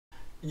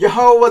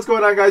Yo, what's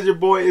going on, guys? Your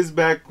boy is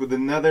back with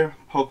another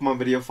Pokemon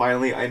video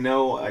finally. I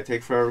know I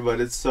take forever, but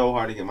it's so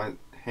hard to get my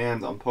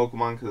hands on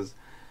Pokemon because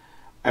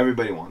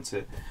everybody wants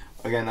it.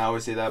 Again, I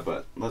always say that,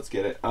 but let's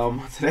get it.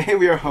 Today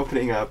we are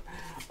opening up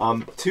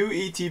two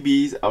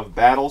ETBs of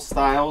battle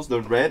styles,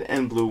 the red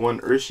and blue one,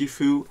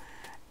 Urshifu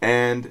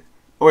and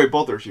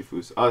both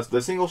Urshifus.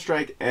 The single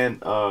strike and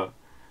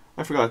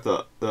I forgot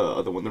the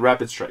other one, the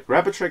rapid strike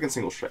and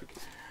single strike.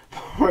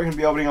 We're gonna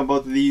be opening up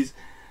both of these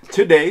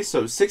today,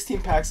 so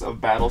 16 packs of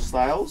battle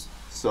styles,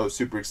 so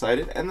super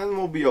excited. And then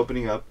we'll be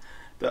opening up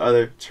the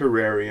other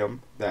terrarium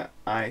that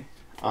I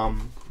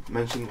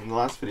mentioned in the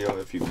last video,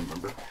 if you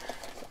remember.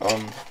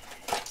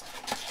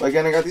 But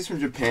again, I got these from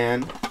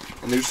Japan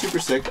and they're super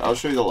sick. I'll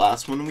show you the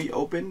last one we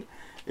opened.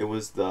 It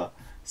was the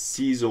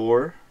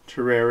Caesar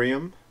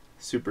terrarium,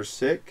 super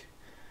sick,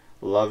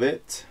 love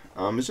it.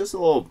 It's just a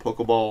little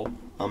Pokeball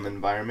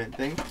environment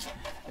thing.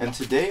 And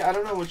today I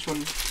don't know which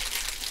one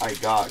I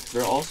got because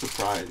they're all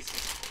surprised.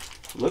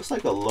 It looks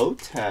like a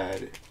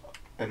Lotad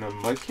and a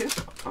Mudkip.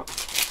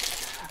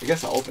 Oh, I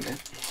guess I'll open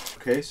it.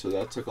 Okay, so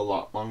that took a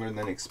lot longer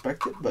than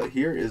expected, but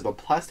here is the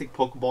plastic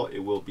Pokeball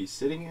it will be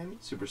sitting in.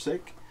 Super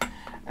sick.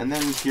 And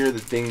then here are the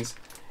things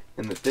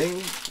in the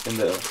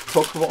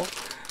Pokeball.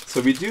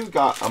 So we do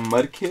got a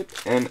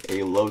Mudkip and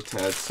a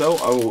Lotad. So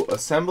I will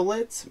assemble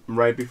it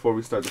right before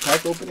we start the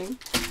pack opening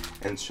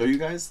and show you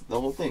guys the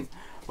whole thing.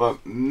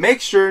 But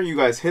make sure you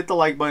guys hit the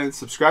like button,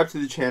 subscribe to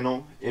the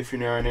channel if you're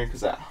new around here,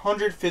 because at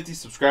 150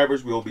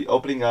 subscribers, we will be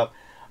opening up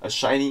a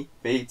Shiny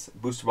Fates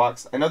booster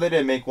box. I know they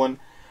didn't make one,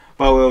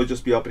 but we'll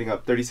just be opening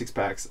up 36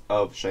 packs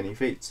of Shiny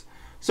Fates.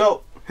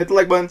 So, hit the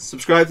like button,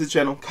 subscribe to the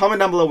channel, comment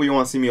down below what you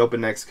want to see me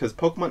open next, because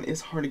Pokemon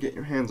is hard to get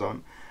your hands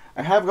on.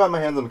 I have gotten my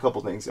hands on a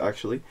couple things,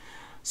 actually.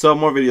 So,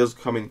 more videos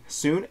coming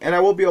soon, and I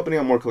will be opening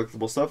up more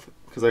collectible stuff,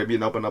 because I've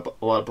been opening up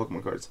a lot of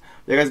Pokemon cards.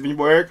 Yeah, guys, been your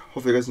boy Eric.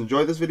 Hopefully you guys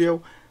enjoyed this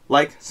video.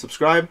 Like,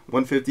 subscribe,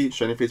 150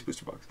 Shiny Fates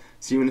booster box.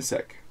 See you in a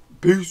sec.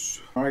 Peace.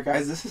 Alright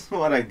guys, this is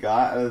what I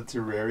got out of the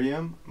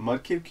terrarium.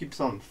 Mudkip keeps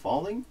on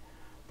falling,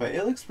 but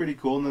it looks pretty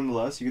cool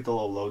nonetheless. You get the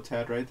little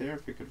Lotad right there,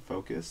 if you could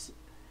focus.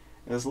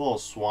 And this little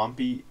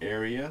swampy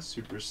area,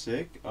 super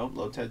sick. Oh,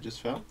 Lotad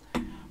just fell.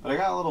 But I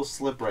got a little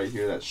slip right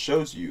here that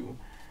shows you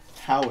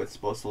how it's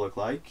supposed to look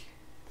like.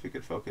 If you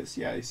could focus.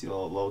 Yeah, you see the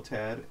little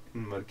Lotad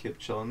and Mudkip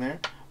chilling there.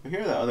 But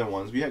here are the other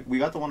ones. We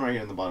got the one right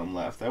here in the bottom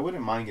left. I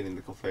wouldn't mind getting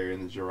the Clefairy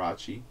and the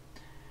Jirachi.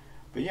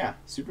 But yeah,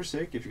 super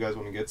sick if you guys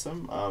want to get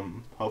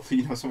some. Hopefully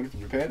you know somebody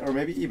from Japan or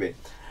maybe eBay.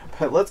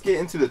 But let's get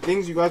into the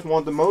things you guys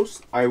want the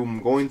most.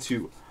 I'm going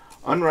to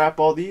unwrap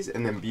all these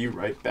and then be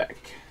right back.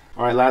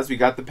 Alright lads, we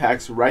got the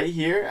packs right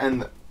here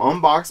and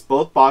unbox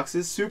both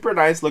boxes. Super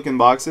nice looking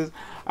boxes.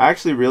 I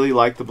actually really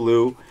like the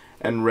blue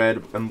and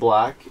red and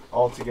black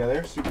all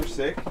together. Super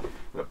sick. I'm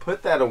going to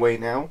put that away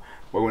now.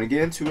 We're going to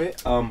get into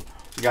it.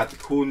 We got the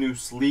cool new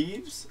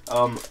sleeves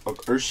of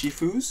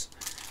Urshifu's.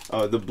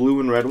 The blue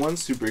and red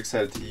ones. Super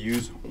excited to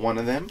use one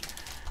of them.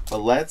 But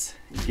let's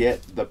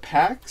get the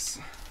packs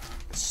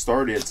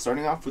started.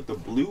 Starting off with the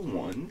blue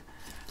one.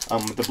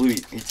 The blue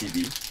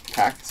ETB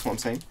pack. That's what I'm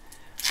saying.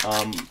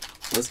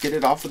 Let's get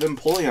it off with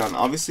Empoleon.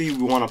 Obviously,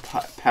 we want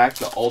to pack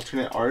the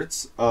alternate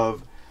arts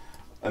of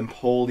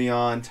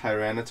Empoleon,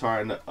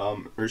 Tyranitar, and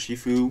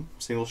Urshifu.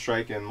 Single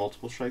strike and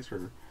multiple strikes.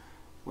 Or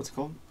what's it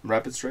called?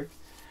 Rapid strike.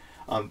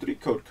 3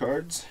 code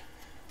cards.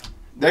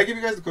 Did I give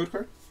you guys the code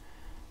card?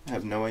 I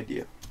have no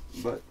idea.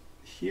 But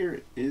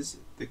here is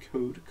the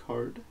code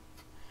card.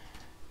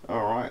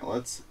 Alright,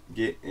 let's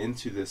get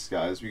into this,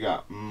 guys. We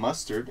got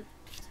Mustard,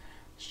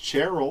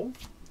 Cheryl,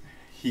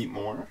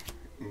 Heatmore,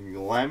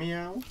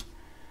 Glameow,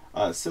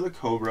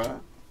 Silicobra,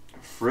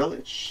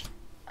 Frillish,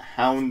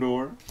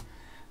 Houndour,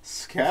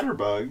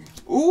 Scatterbug.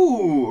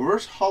 Ooh,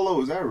 reverse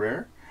hollow. Is that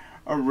rare?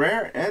 A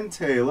rare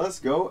Entei. Let's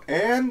go.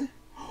 And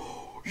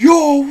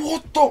yo,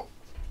 what the?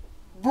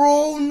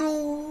 Bro,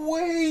 no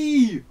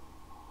way!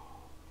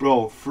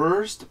 Bro,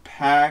 first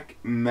pack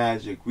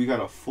magic. We got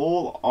a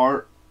full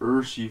art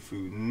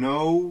Urshifu.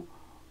 No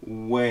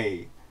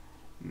way.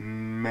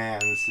 Man,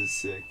 this is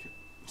sick.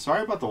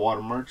 Sorry about the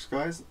watermarks,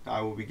 guys.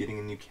 I will be getting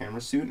a new camera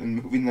suit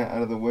and moving that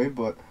out of the way,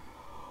 but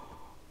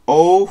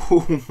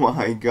oh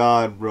my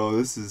god, bro.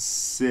 This is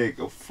sick.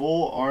 A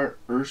full art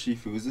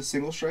Urshifu. Is this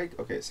single strike?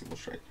 Okay, single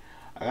strike.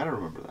 I gotta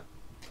remember that.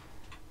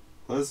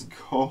 Let's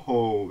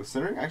go.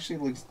 Centering actually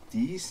looks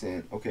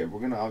decent. Okay, we're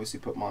going to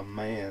obviously put my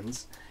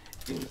mans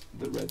in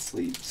the red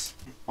sleeves.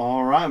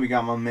 Alright, we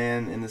got my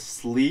man in the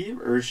sleeve.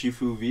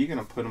 Urshifu V. Going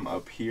to put him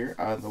up here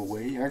out of the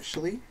way,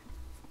 actually.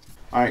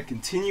 Alright,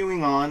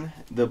 continuing on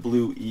the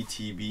blue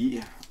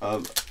ETB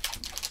of...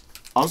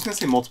 I was going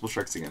to say multiple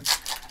strikes again.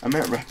 I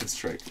meant rapid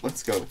strike.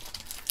 Let's go.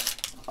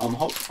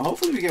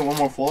 Hopefully we get one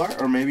more full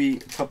art or maybe a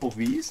couple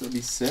Vs. That'd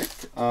be sick.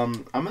 I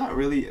don't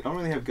really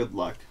have good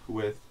luck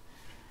with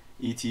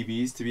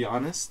ETBs, to be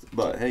honest,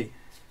 but hey,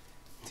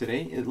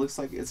 today it looks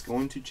like it's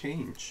going to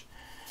change.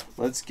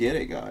 Let's get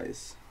it,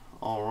 guys.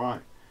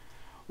 Alright,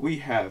 we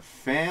have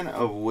Fan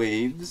of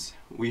Waves,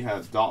 we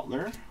have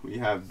Dottler, we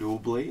have Dual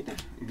Blade,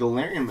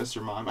 Galarian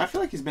Mr. Mime. I feel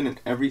like he's been in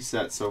every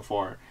set so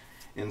far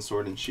in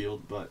Sword and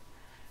Shield, but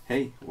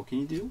hey, what can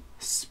you do?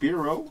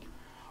 Spearow.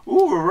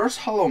 Ooh, reverse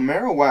hollow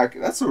Marowak.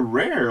 That's a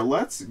rare.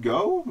 Let's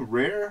go.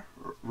 Rare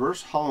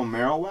reverse hollow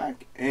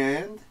Marowak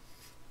and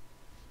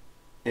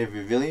a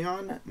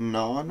Vivillon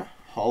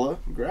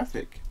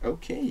non-holographic.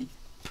 Okay.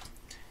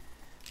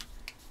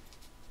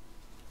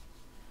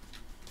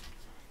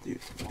 Dude,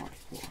 why?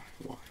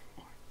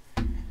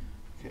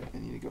 Okay, I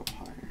need to go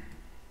higher.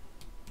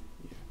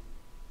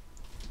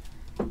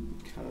 Yeah.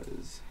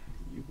 Because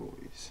you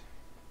boys.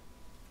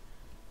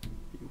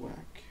 You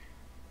whack.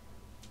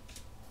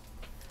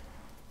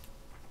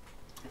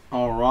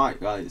 Alright,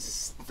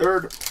 guys.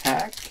 Third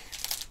pack.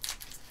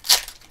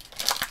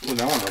 Ooh,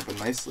 that one opened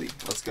nicely.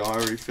 Let's go. I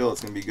already feel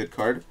it's going to be a good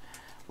card.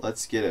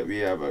 Let's get it. We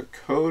have a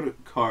code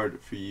card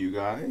for you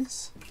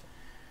guys.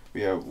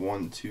 We have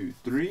 1, 2,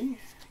 3.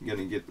 I'm going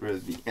to get rid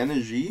of the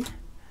energy.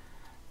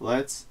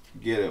 Let's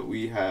get it.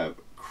 We have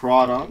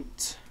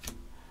Crawdont,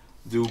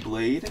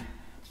 Doublade,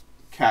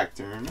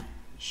 Cacturn,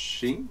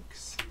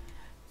 Shinx,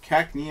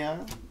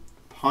 Cacnea,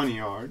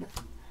 Poniard,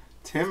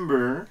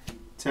 Timber,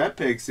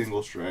 Tepig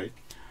Single Strike.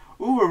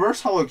 Ooh,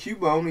 reverse hollow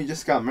Cubone. We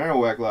just got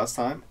Marowak last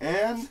time.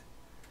 And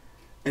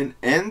an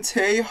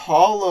Entei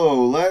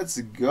Hollow. Let's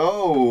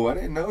go. I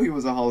didn't know he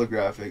was a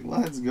holographic.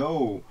 Let's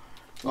go.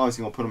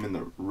 Obviously, going to put him in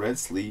the red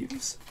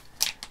sleeves.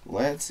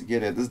 Let's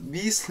get it.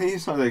 These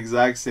sleeves are the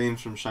exact same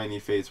from Shiny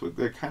Fates.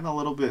 They're kind of a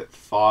little bit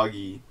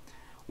foggy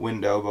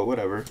window, but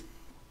whatever.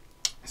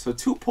 So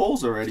 2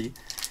 pulls already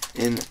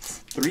in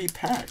 3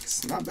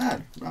 packs. Not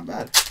bad. Not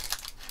bad.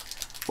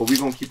 But we're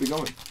going to keep it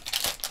going.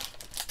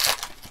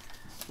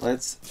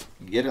 Let's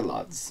get it,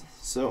 lads.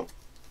 So,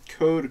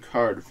 code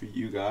card for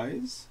you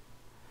guys.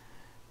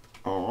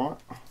 Alright.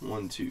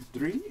 1, 2,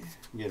 3.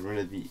 Get rid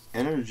of the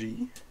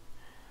energy.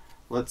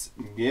 Let's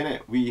get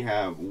it. We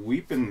have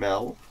Weepin'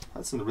 Bell.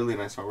 That's a really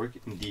nice artwork.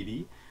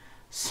 Indeedy.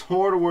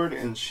 Swordward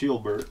and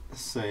Shieldbert.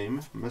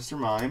 Same. Mr.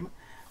 Mime.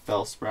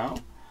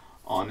 Bellsprout.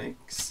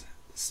 Onyx.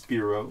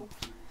 Spearow.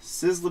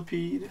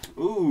 Sizzlipede.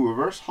 Ooh,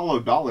 reverse hollow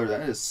dollar.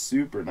 That is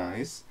super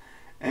nice.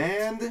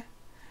 And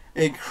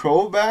a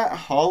Crobat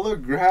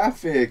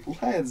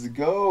holographic. Let's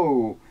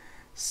go.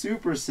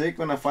 Super sick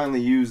when I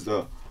finally use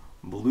the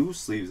blue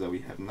sleeves that we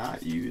have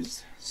not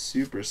used.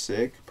 Super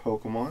sick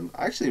Pokemon.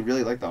 I actually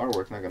really like the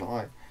artwork, not gonna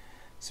lie.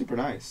 Super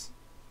nice.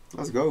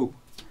 Let's go.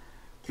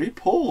 3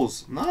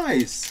 pulls.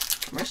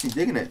 Nice. I'm actually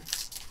digging it.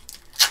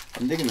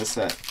 I'm digging this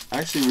set. I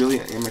actually really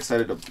am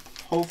excited to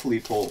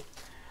hopefully pull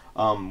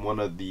one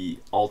of the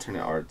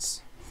alternate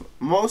arts.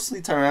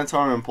 Mostly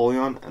Tyranitar and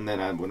Empoleon, and then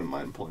I wouldn't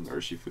mind pulling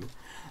Urshifu.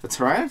 The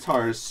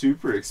Tyranitar is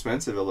super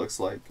expensive, it looks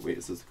like. Wait,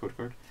 is this the code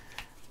card?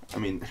 I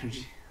mean,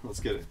 energy. Let's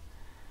get it.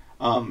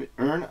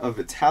 Urn of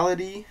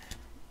Vitality,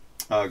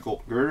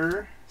 Gold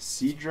Girder,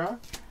 Seadra,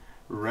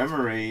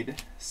 Remoraid,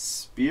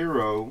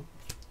 Spearow,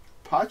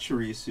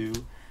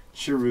 Pachirisu,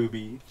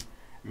 Cherubi,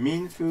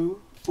 Mienfoo,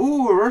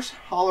 ooh, reverse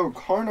hollow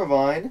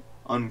Carnivine,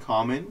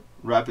 uncommon,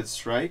 Rapid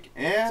Strike,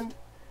 and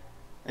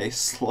a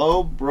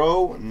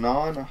Slowbro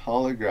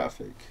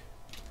non-holographic.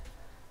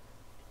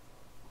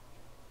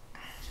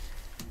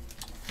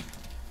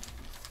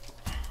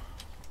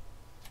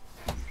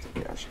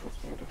 Yeah, I should go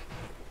for it.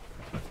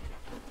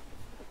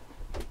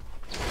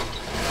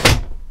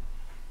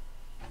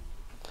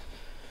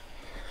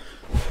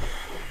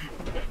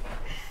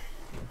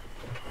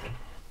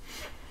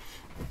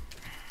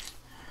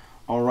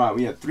 Alright,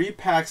 we have 3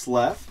 packs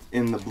left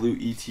in the blue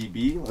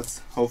ETB. Let's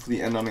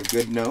hopefully end on a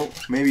good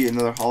note. Maybe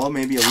another holo,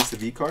 maybe at least a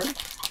V card.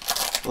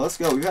 But let's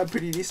go. We've had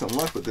pretty decent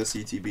luck with this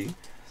ETB.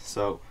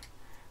 So,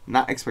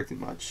 not expecting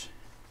much.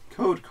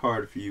 Code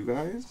card for you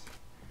guys.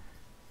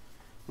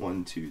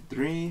 1, 2,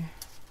 3.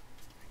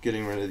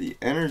 Getting rid of the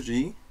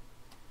energy.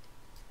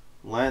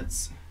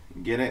 Let's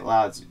get it,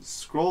 lads.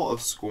 Scroll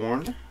of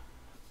Scorn.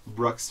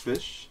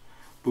 Bruxfish.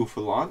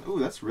 Buffalon. Ooh,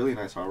 that's really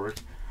nice artwork.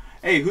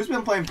 Hey, who's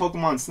been playing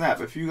Pokemon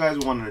Snap? If you guys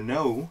want to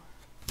know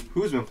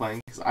who's been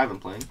playing, because I've been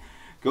playing,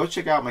 go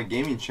check out my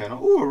gaming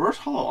channel. Ooh, reverse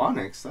hollow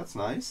Onyx. That's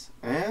nice.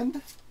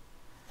 And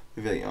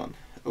Vivillon.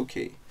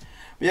 Okay.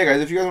 But yeah,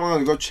 guys, if you guys want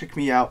to go check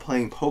me out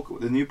playing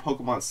the new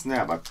Pokemon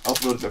Snap, I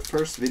uploaded the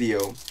first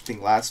video, I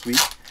think last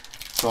week.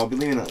 So I'll be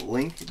leaving a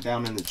link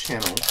down in the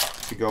channel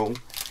to go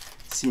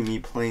see me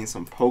playing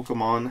some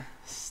Pokemon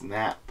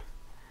Snap.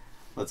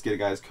 Let's get it,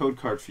 guys. Code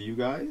card for you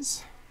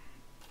guys.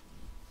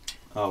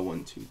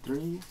 1, 2,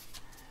 3.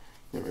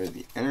 Get rid of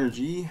the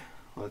energy.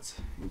 Let's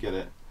get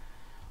it.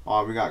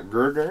 We got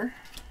Girder.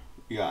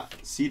 We got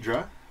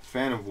Seadra,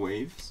 Fan of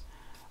Waves.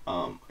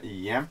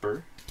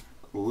 Yamper.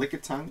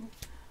 Lickitung.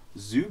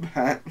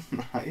 Zubat.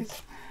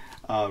 Nice.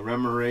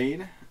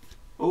 Remoraid.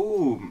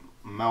 Ooh,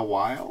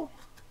 Mawile.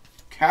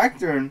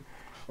 Cacturn.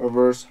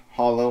 Reverse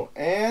hollow.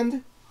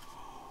 And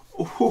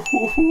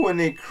ooh,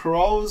 and a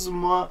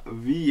Crozma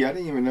V. I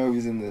didn't even know he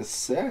was in this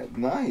set.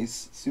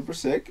 Nice. Super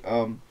sick.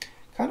 Kind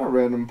of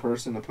random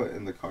person to put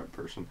in the card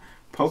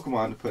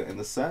Pokemon to put in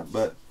the set,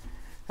 but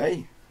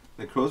hey,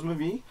 the Crozma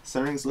V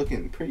centering's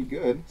looking pretty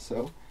good.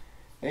 So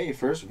hey,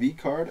 first V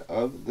card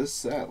of this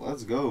set.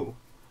 Let's go.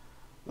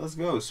 Let's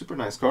go. Super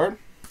nice card.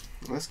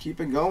 Let's keep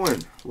it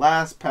going.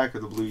 Last pack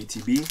of the blue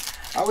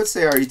ETB. I would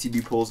say our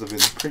ETB pulls have been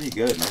pretty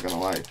good, not gonna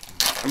lie.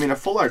 I mean, a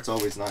full art's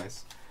always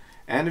nice.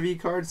 And a V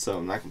card, so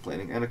I'm not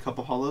complaining. And a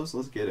couple hollows,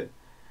 let's get it.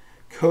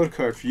 Code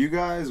card for you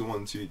guys,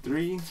 1, 2,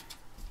 3.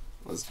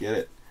 Let's get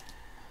it.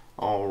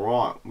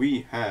 Alright,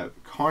 we have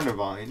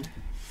Carnivine,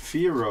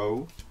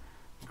 Fearow,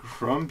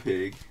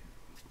 Grumpig,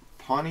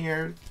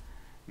 Poniard,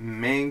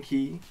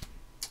 Mankey,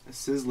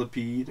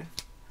 Sizzlipede,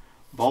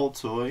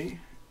 Baltoy,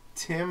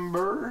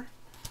 Timber,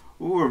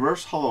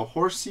 reverse hollow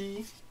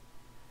Horsey,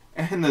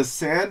 and the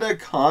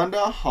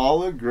Sandaconda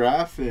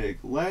holographic.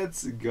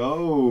 Let's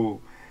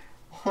go.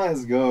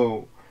 Let's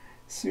go.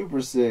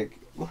 Super sick.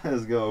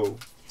 Let's go.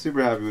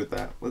 Super happy with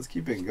that. Let's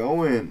keep it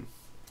going.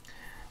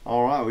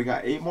 Alright, we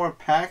got 8 more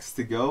packs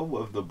to go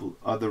of the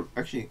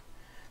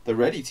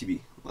red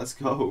ETB. Let's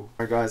go.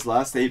 Alright guys,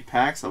 last 8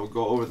 packs. I will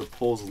go over the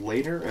pulls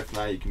later. If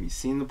not, you can be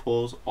seeing the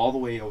pulls all the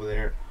way over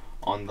there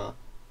on the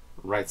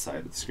right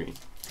side of the screen.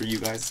 For you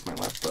guys, it's my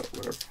left, but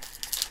whatever.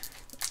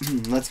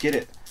 Let's get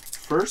it.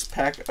 First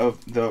pack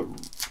of the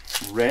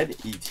red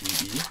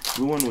ETB.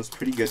 Blue one was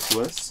pretty good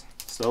to us,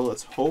 so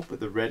let's hope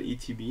the red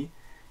ETB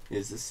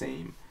is the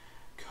same.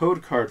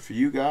 Code card for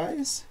you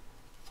guys.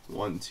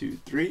 1, 2,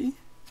 3.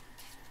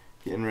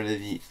 Getting rid of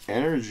the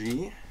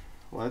energy.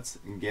 Let's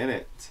get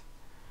it.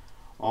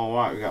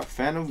 Alright, we got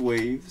Fan of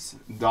Waves,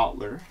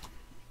 Dottler,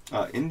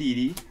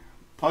 Indeedee,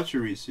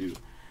 Pachirisu,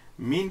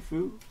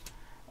 Minfu,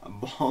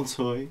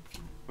 Baltoy,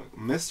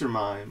 Mr.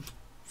 Mime,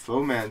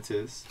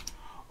 Fomantis.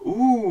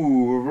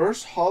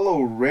 Reverse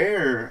hollow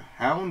rare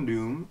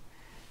Houndoom.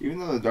 Even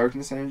though the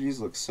darkness energies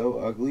look so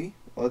ugly.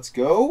 Let's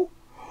go.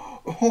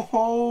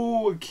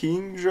 Oh,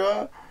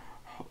 Kingdra.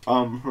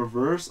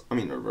 Reverse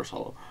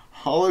hollow.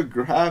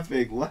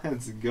 Holographic.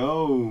 Let's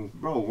go.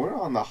 Bro, we're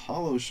on the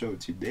hollow show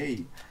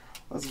today.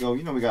 Let's go.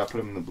 You know we gotta put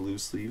them in the blue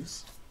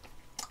sleeves.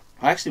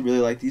 I actually really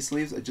like these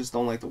sleeves. I just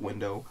don't like the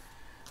window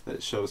that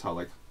it shows how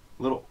like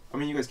little. I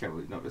mean, you guys can't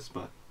really notice,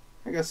 but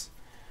I guess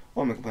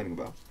what am I complaining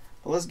about?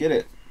 But let's get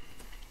it.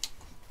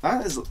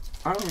 That is,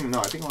 I don't even know.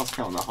 I think I lost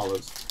count on the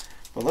hollows.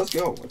 But let's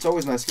go. It's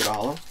always nice to get a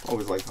hollow.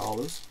 Always like the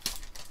hollows.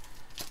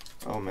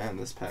 Oh man,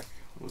 this pack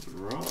was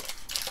rough.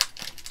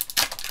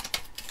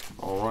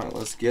 Alright,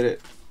 let's get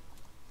it.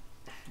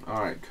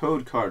 Alright,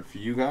 code card for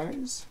you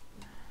guys.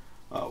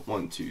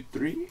 1, 2,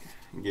 3.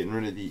 Getting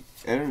rid of the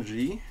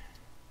energy.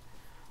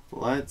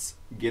 Let's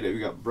get it. We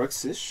got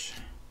Bruxish,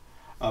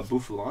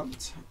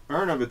 Bouffalant,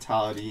 Urn of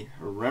Vitality,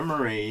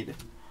 Remoraid,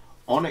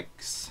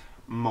 Onyx,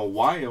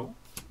 Mawile,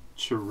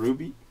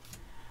 Cherubi,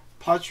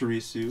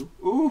 Pachirisu,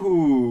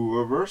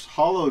 reverse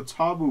hollow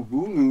Tabu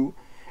Bulu,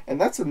 and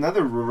that's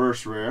another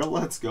reverse rare.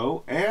 Let's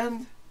go.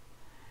 And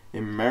a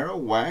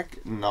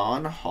Marowak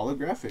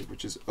non-holographic,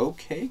 which is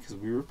okay because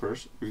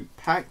we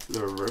packed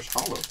the reverse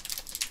hollow.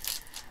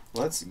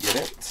 Let's get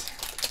it.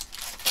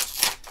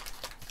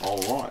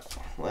 Alright,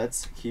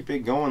 let's keep it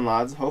going,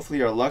 lads.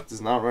 Hopefully our luck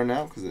does not run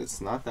out because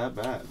it's not that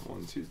bad.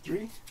 1, 2,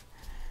 3.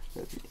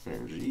 Get the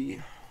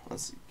energy.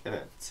 Let's get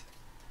it.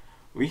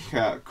 We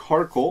got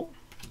Karkle,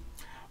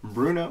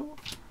 Bruno,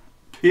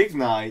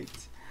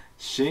 Pignite,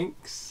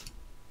 Shinx,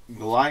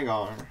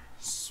 Gligar,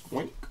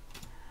 Swink,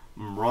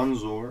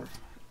 Bronzor,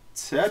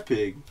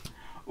 Tepig,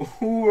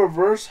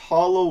 reverse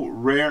hollow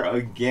rare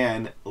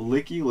again,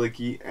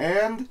 Licky,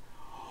 and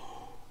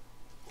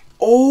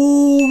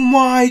oh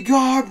my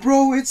god,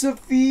 bro, it's a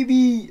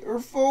Phoebe, or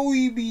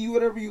Phoebe,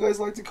 whatever you guys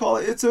like to call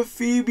it. It's a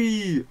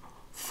Phoebe,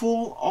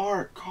 full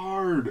art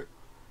card.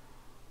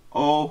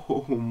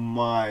 Oh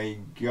my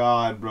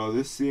god, bro,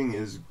 this thing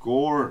is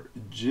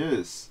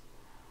gorgeous.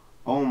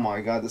 Oh my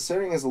god, the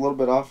centering is a little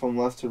bit off from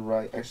left to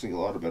right. Actually, a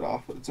lot of bit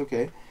off, but it's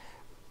okay.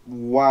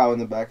 Wow,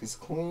 and the back is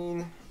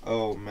clean.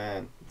 Oh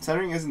man,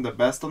 centering isn't the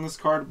best on this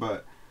card,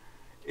 but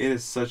it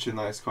is such a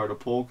nice card to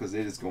pull because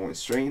it is going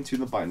straight into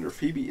the binder.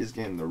 Phoebe is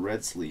getting the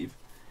red sleeve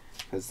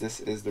because this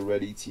is the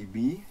red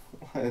ETB.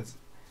 Let's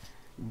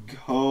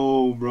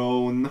go,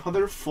 bro.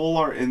 Another full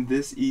art in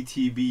this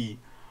ETB.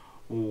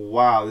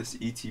 Wow, this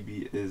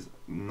ETB is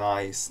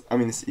nice. I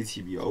mean, this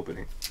ETB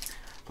opening.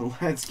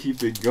 But let's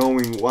keep it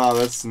going. Wow,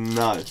 that's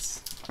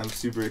nuts. I'm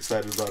super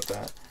excited about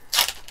that.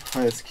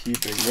 Let's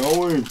keep it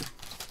going.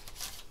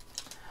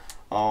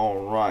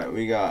 Alright,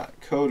 we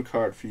got code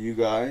card for you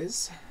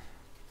guys.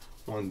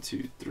 1,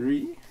 2,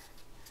 3.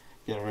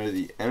 Getting rid of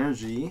the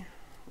energy.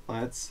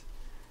 Let's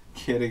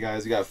get it,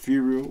 guys. We got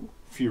Fearow,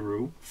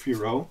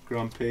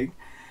 Grumpig,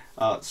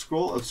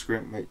 Scroll of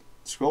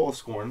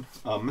Scorn,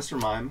 Mr.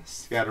 Mime,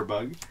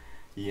 Scatterbug,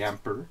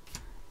 Yamper,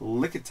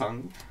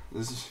 Lickitung,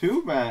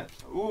 Zubat,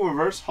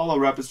 reverse hollow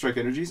rapid strike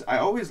energies. I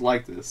always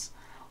like this.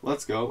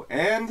 Let's go.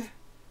 And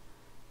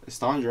a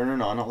Stonjourner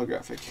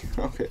non-holographic.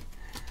 Okay.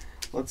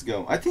 Let's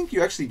go. I think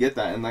you actually get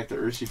that in like the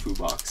Urshifu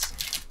box,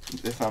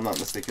 if I'm not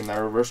mistaken. That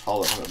reverse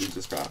hollow that we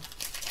just got.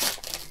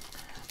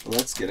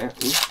 Let's get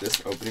it. Oops,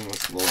 this opening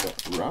looks a little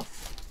bit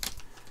rough.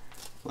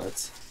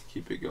 Let's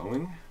keep it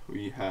going.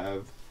 We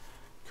have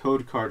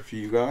code card for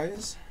you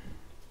guys.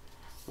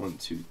 1,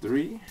 2,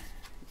 3.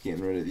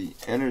 Getting rid of the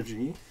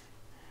energy.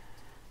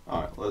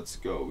 Alright, let's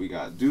go. We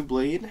got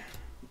Doublade,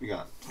 we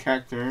got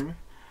Cacturn,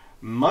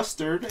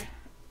 Mustard,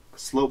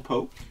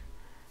 Slowpoke,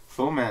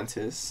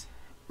 Fomantis,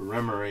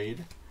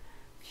 Remoraid,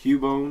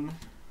 Cubone,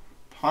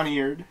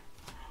 Poniard,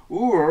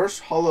 Reverse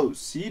Hollow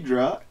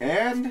Seadra,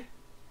 and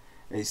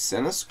a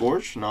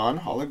Centiskorch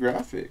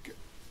non-holographic.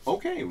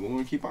 Okay, we're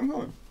going to keep on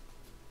going.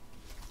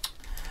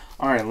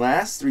 Alright,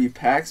 last 3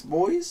 packs,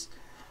 boys.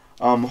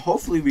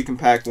 Hopefully we can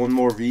pack one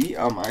more V.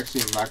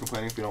 Actually, I'm not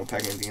complaining if we don't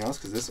pack anything else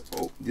because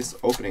this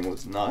opening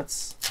was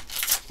nuts.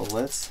 But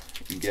let's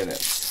get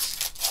it.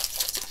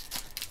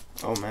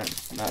 Oh man,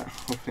 that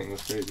opening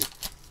was crazy.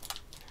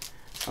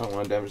 I don't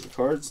want to damage the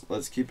cards.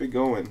 Let's keep it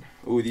going.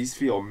 Ooh, these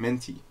feel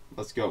minty.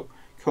 Let's go.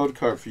 Code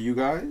card for you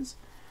guys.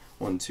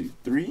 1, 2,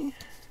 3.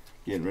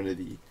 Getting rid of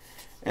the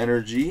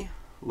energy.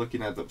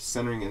 Looking at the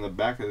centering in the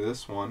back of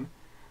this one.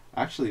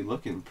 Actually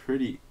looking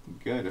pretty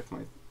good if my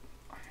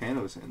hand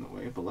was in the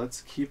way, but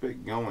let's keep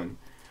it going.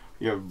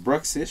 We have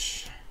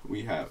Bruxish,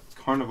 we have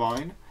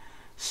Carnivine,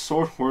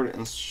 Swordward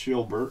and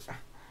Shilbert,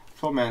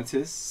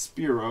 Fomantis,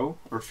 Firo,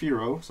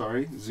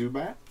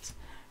 Zubat,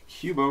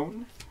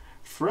 Cubone,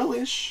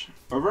 Frillish,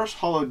 Reverse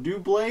Hollow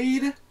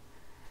Doublade,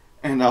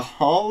 and a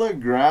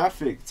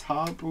holographic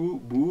Tapu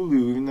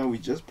Bulu, even though we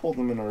just pulled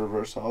them in a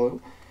reverse hollow.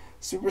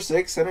 Super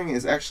sick. Centering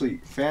is actually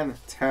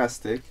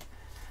fantastic.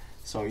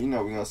 So, you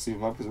know, we're going to sleeve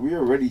them up because we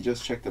already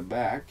just checked the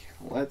back.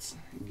 Let's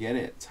get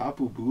it.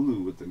 Tapu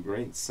Bulu with the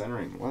great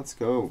centering. Let's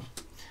go.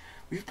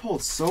 We've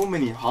pulled so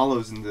many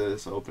hollows into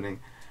this opening.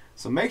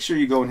 So make sure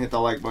you go and hit the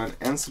like button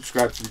and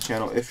subscribe to the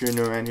channel if you're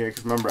new around here.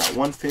 Because remember, at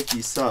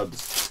 150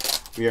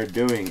 subs, we are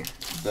doing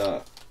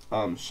the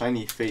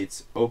Shiny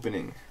Fates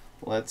opening.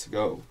 Let's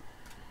go.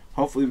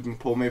 Hopefully we can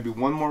pull maybe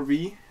one more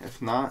V.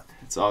 If not,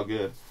 it's all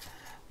good.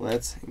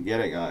 Let's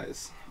get it,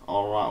 guys.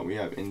 Alright, we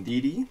have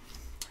Indeedee,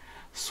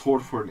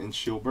 Swordward and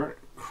Shilbert,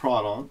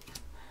 Crawdon,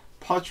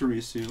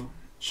 Pachirisu,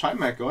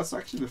 Chimecho. That's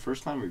actually the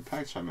first time we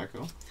packed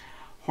Chimecho.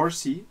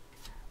 Horsey,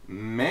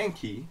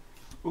 Mankey,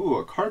 ooh,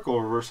 a Carkle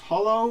reverse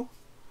hollow,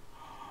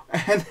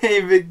 and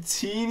a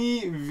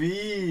Victini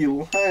V.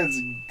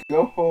 Let's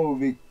go,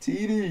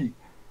 Victini.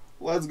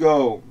 Let's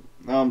go.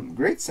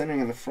 Great centering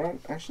in the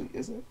front. Actually,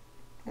 is it?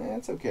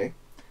 It's okay.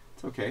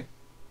 It's okay.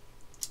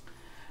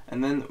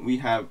 And then we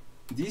have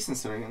decent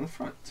centering in the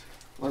front.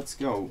 Let's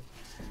go.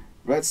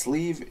 Red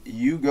sleeve,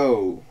 you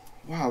go.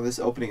 Wow, this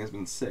opening has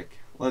been sick.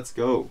 Let's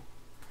go.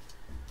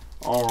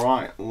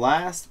 Alright,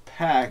 last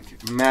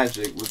pack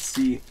magic. Let's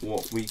see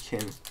what we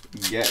can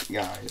get,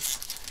 guys.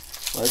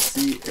 Let's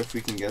see if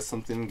we can get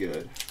something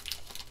good.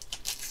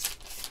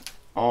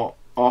 Oh,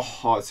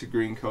 it's a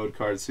green code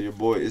card, so your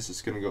boy is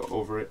just going to go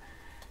over it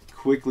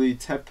quickly.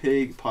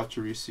 Tepig,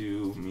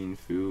 Pachirisu,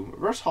 Minfu,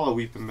 Reverse Hollow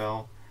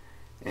Weepinbell,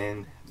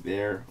 and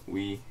there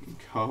we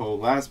go.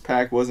 Last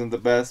pack wasn't the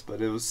best,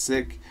 but it was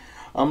sick.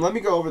 Let me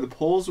go over the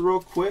pulls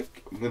real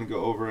quick. I'm going to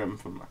go over them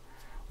from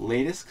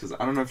latest, because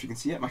I don't know if you can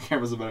see it. My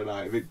camera's about to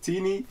die.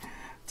 Victini,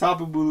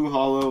 Tapu Bulu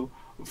Hollow,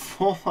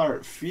 Full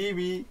Art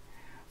Phoebe,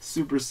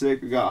 super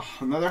sick. We got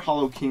another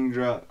Hollow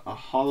Kingdra, a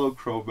Hollow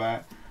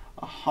Crobat,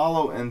 a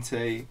Hollow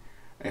Entei,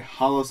 a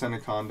Hollow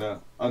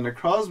Sandaconda, a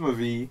Necrozma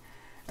V,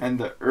 and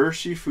the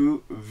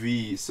Urshifu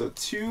V. So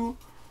 2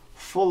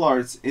 full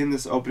arts in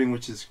this opening,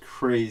 which is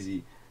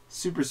crazy.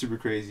 Super, super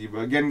crazy. But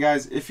again,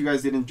 guys, if you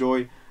guys did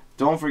enjoy,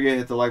 don't forget to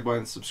hit the like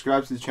button,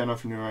 subscribe to the channel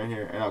if you're new around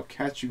here, and I'll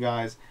catch you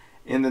guys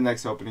in the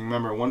next opening.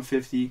 Remember,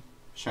 150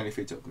 Shiny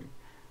Fates opening.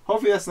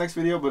 Hopefully that's the next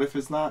video, but if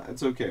it's not,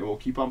 it's okay. We'll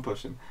keep on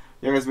pushing.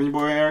 Yeah, guys, been your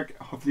boy Eric.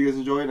 Hopefully you guys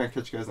enjoyed, and I'll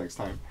catch you guys next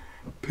time.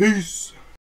 Peace!